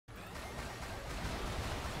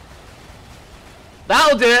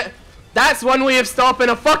That'll do it. That's one way of stopping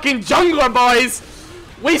a fucking jungler, boys.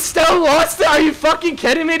 We still lost it. Are you fucking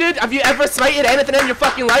kidding me, dude? Have you ever smited anything in your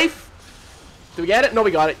fucking life? Do we get it? No,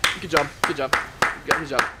 we got it. Good job. Good job. Good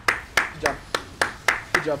job. Good job.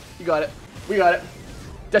 Good job. You got it. We got it.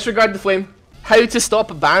 Disregard the flame. How to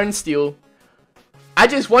stop a Baron steal. I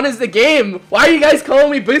just won as the game. Why are you guys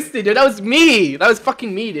calling me boosted, dude? That was me. That was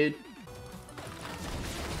fucking me, dude.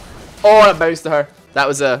 Oh, that bounced to her. That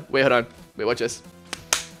was a... Wait, hold on. Wait, watch this.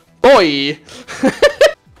 Boy!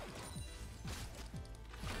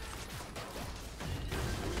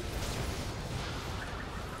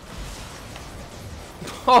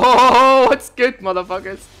 Oh, what's good,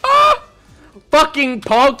 motherfuckers? Ah! Fucking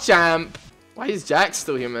PogChamp! Why is Jack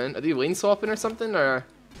still here, man? Are they lane swapping or something, or...?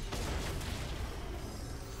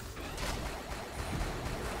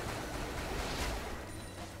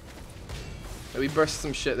 We burst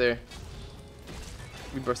some shit there.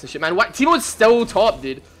 We burst some shit, man. What? Timo's still top,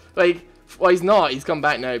 dude. Like, well, he's not. He's come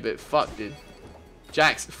back now, but fuck, dude.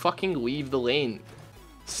 Jax, fucking leave the lane.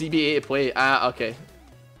 CBA to play. Ah, okay.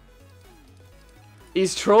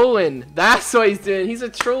 He's trolling. That's what he's doing. He's a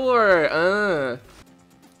troller. Oh,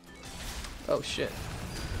 shit.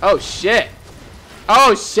 Oh, shit.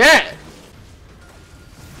 Oh, shit.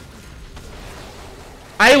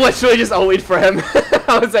 I literally just ulted for him.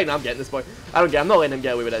 I was like, no, I'm getting this boy. I don't get. I'm not letting him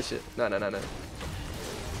get away with that shit. No, no, no, no.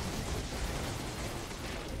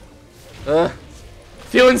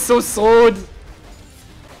 Feeling so slowed.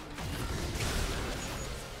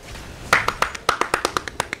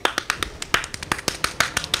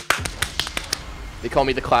 They call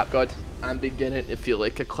me the clap god. I'm beginning to feel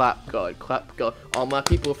like a clap god. Clap god. All my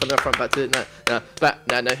people from the front back to the back.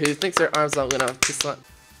 Now, who thinks their arms aren't gonna just slap?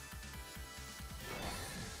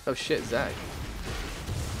 Oh shit, Zach.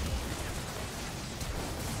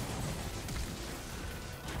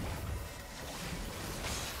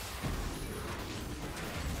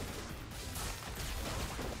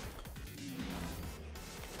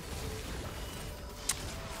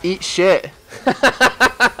 Eat shit.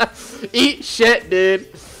 Eat shit, dude.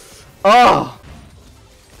 Oh.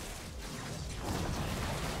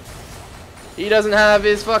 He doesn't have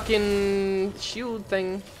his fucking shield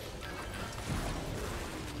thing.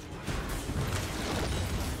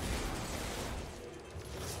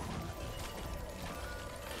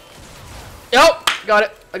 Yup, got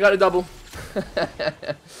it. I got a double.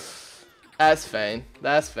 That's fine.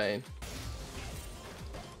 That's fine.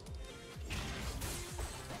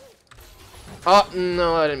 Oh,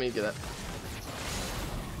 no, I didn't mean to do that.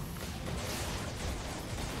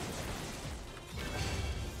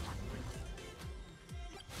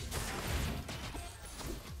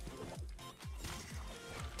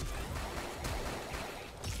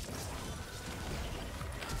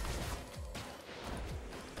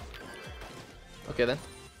 Okay then.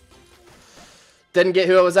 Didn't get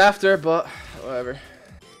who I was after, but whatever. Is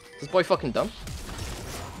this boy fucking dumb?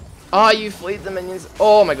 Oh, you flayed the minions.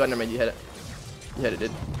 Oh my god, never mind, you hit it. You hit it,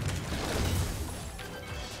 dude.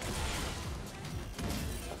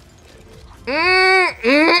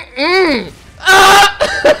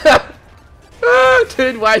 Ah!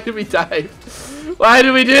 Dude, why did we die? Why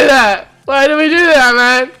did we do that? Why did we do that,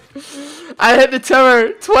 man? I hit the tower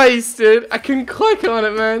twice, dude. I couldn't click on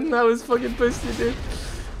it, man. That was fucking pussy, dude.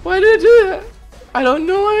 Why did I do that? I don't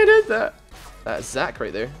know why I did that. That's Zach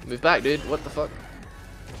right there. Move back, dude. What the fuck?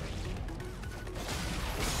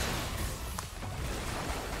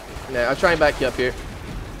 No, I'll try and back you up here.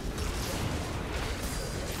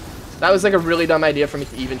 That was like a really dumb idea for me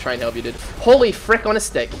to even try and help you, dude. Holy frick on a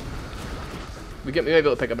stick. We might be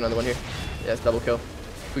able to pick up another one here. Yeah, it's double kill.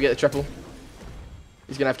 If we get the triple.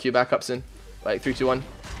 He's gonna have Q back up soon. Like 3, 2, 1.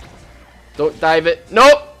 Don't dive it.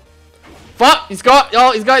 Nope! Fuck! He's got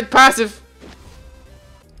passive.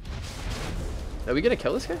 Are we gonna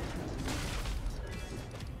kill this guy?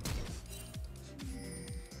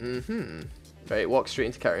 Mm-hmm. Right, walk straight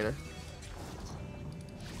into Karina.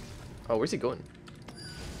 Oh, where's he going?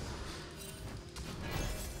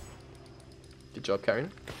 Good job, Karina.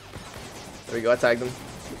 There we go, I tagged him.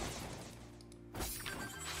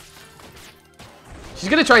 She's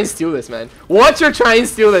gonna try and steal this, man. Watch her try and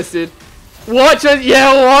steal this, dude. Watch her,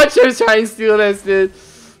 yeah, watch her try and steal this, dude.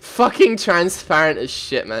 Fucking transparent as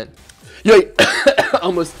shit, man. Yo,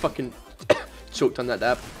 almost fucking choked on that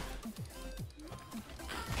dab.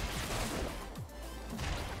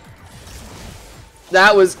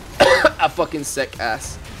 That was a fucking sick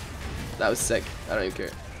ass. That was sick. I don't even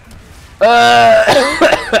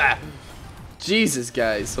care. Jesus,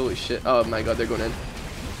 guys. Holy shit. Oh my god, they're going in.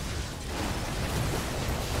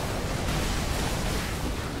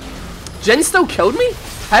 Jin still killed me?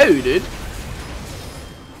 How, dude?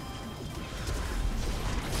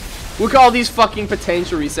 Look at all these fucking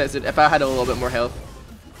potential resets. If I had a little bit more health,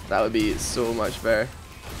 that would be so much better.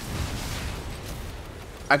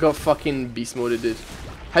 I got fucking beast moded, dude.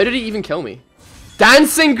 How did he even kill me?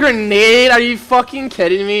 Dancing grenade? Are you fucking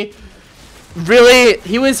kidding me? Really?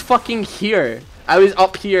 He was fucking here. I was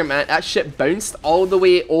up here, man. That shit bounced all the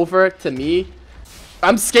way over to me.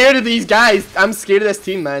 I'm scared of these guys. I'm scared of this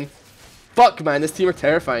team, man. Fuck, man. This team are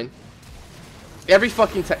terrifying. Every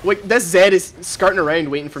fucking time. Like, this Zed is skirting around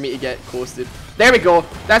waiting for me to get close, dude. There we go.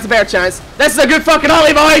 That's a better chance. This is a good fucking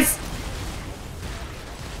ollie, boys!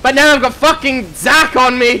 But now I've got fucking Zach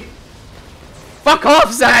on me. Fuck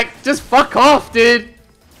off, Zach. Just fuck off, dude.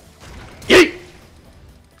 Yeet.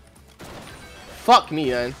 Fuck me,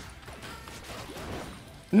 man.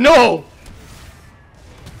 No!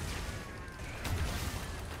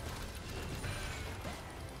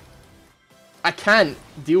 I can't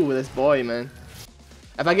deal with this boy, man.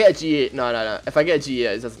 If I get a G8, no. If I get a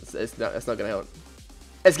G8, it's not gonna help.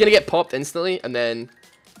 It's gonna get popped instantly, and then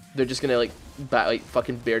they're just gonna like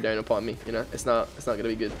fucking bear down upon me. You know, it's not gonna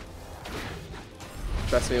be good.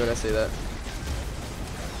 Trust me when I say that.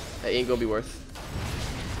 It ain't gonna be worth.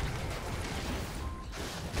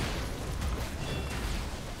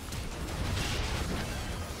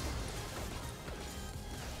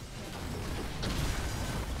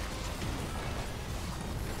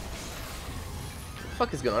 What the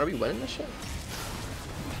fuck is going on? Are we winning this shit?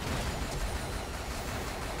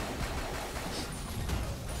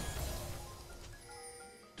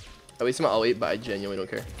 I wasted my ult, but I genuinely don't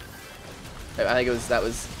care. I think that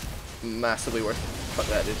was massively worth. Fuck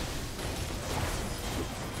that, dude.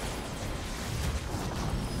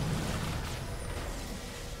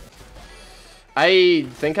 I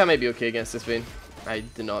think I might be okay against this Vayne. I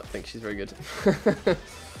do not think she's very good. Yeah,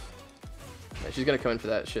 she's gonna come in for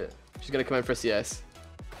that shit. She's gonna come in for CS.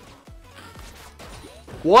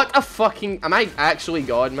 What a fucking... Am I actually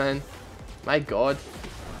God, man? My God.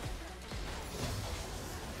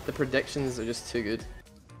 The predictions are just too good.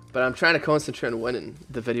 But I'm trying to concentrate on winning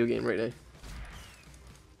the video game right now.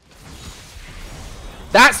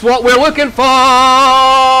 That's what we're looking for!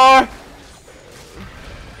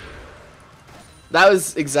 That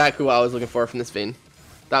was exactly what I was looking for from this Vayne.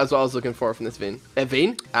 That was what I was looking for from this Vayne.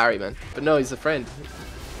 Vayne? Ari, man. But no, he's a friend.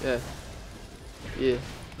 Yeah. Yeah.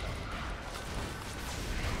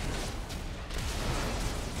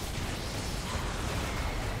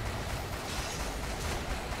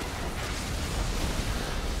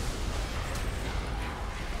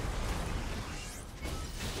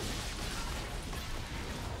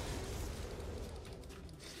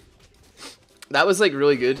 That was like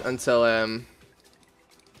really good until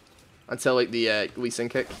like the Lee Sin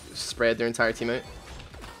kick spread their entire team out,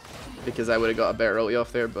 because I would have got a better ulti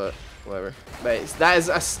off there, but whatever. But that is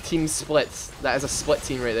a team split. That is a split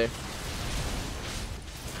team right there.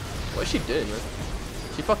 What is she doing, man?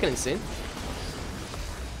 Is she fucking insane?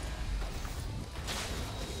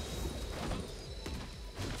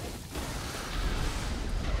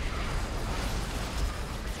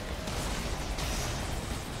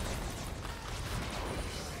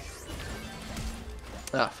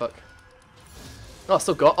 Ah, fuck. Oh,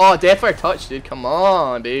 still got. Oh, Deathfire touch, dude. Come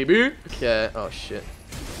on, baby. Okay. Oh, shit.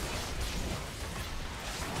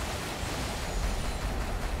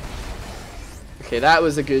 Okay, that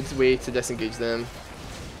was a good way to disengage them.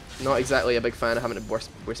 Not exactly a big fan of having to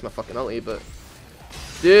waste my fucking ulti, but...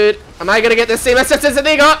 Dude, am I gonna get the same assistance that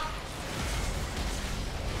they got?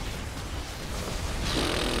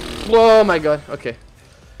 Oh my god. Okay.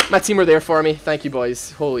 My team were there for me. Thank you,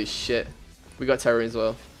 boys. Holy shit. We got tower as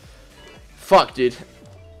well. Fuck, dude.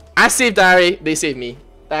 I saved Ari, they saved me.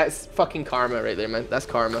 That's fucking karma right there, man. That's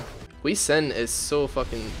karma. Lee Sin is so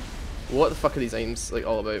fucking... What the fuck are these items like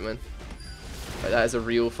all about, man? Like, that is a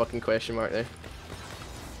real fucking question mark there.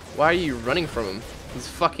 Why are you running from him? He's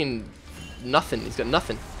fucking nothing. He's got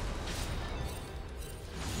nothing.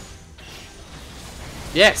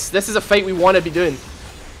 Yes, this is a fight we want to be doing.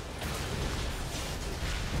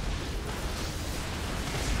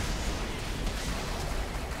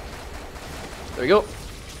 There we go.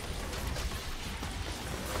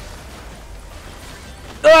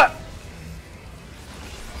 Ah!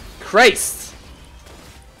 Christ.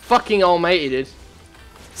 Fucking almighty, dude.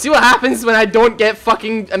 See what happens when I don't get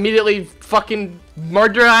fucking immediately fucking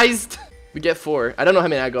murderized? We get 4. I don't know how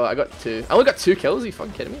many I got. I got 2. I only got 2 kills. Are you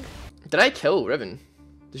fucking kidding me? Did I kill Riven?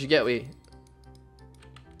 Did she get away?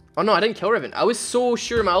 Oh no, I didn't kill Riven. I was so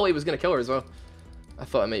sure my ulti was gonna kill her as well. I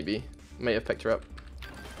thought I might be. Might have picked her up.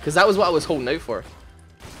 Because that was what I was holding out for.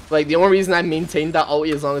 Like, the only reason I maintained that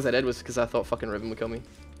ulti as long as I did was because I thought fucking Riven would kill me.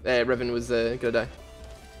 Riven was gonna die.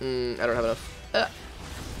 I don't have enough.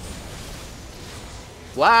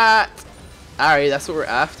 What? Alright, that's what we're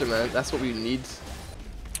after, man. That's what we need.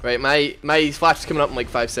 Right, my flash is coming up in like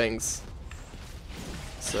 5 seconds.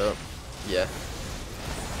 So, yeah.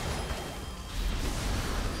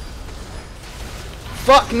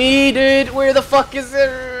 Fuck me, dude. Where the fuck is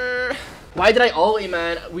it? Why did I ulti,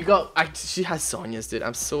 man? She has Sonya's, dude.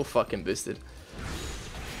 I'm so fucking boosted.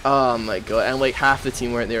 Oh my god. And like half the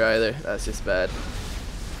team weren't there either. That's just bad.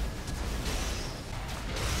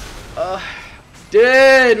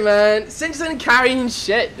 Dude, man. Since then carrying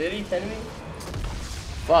shit, dude. Are you kidding me?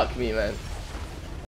 Fuck me, man.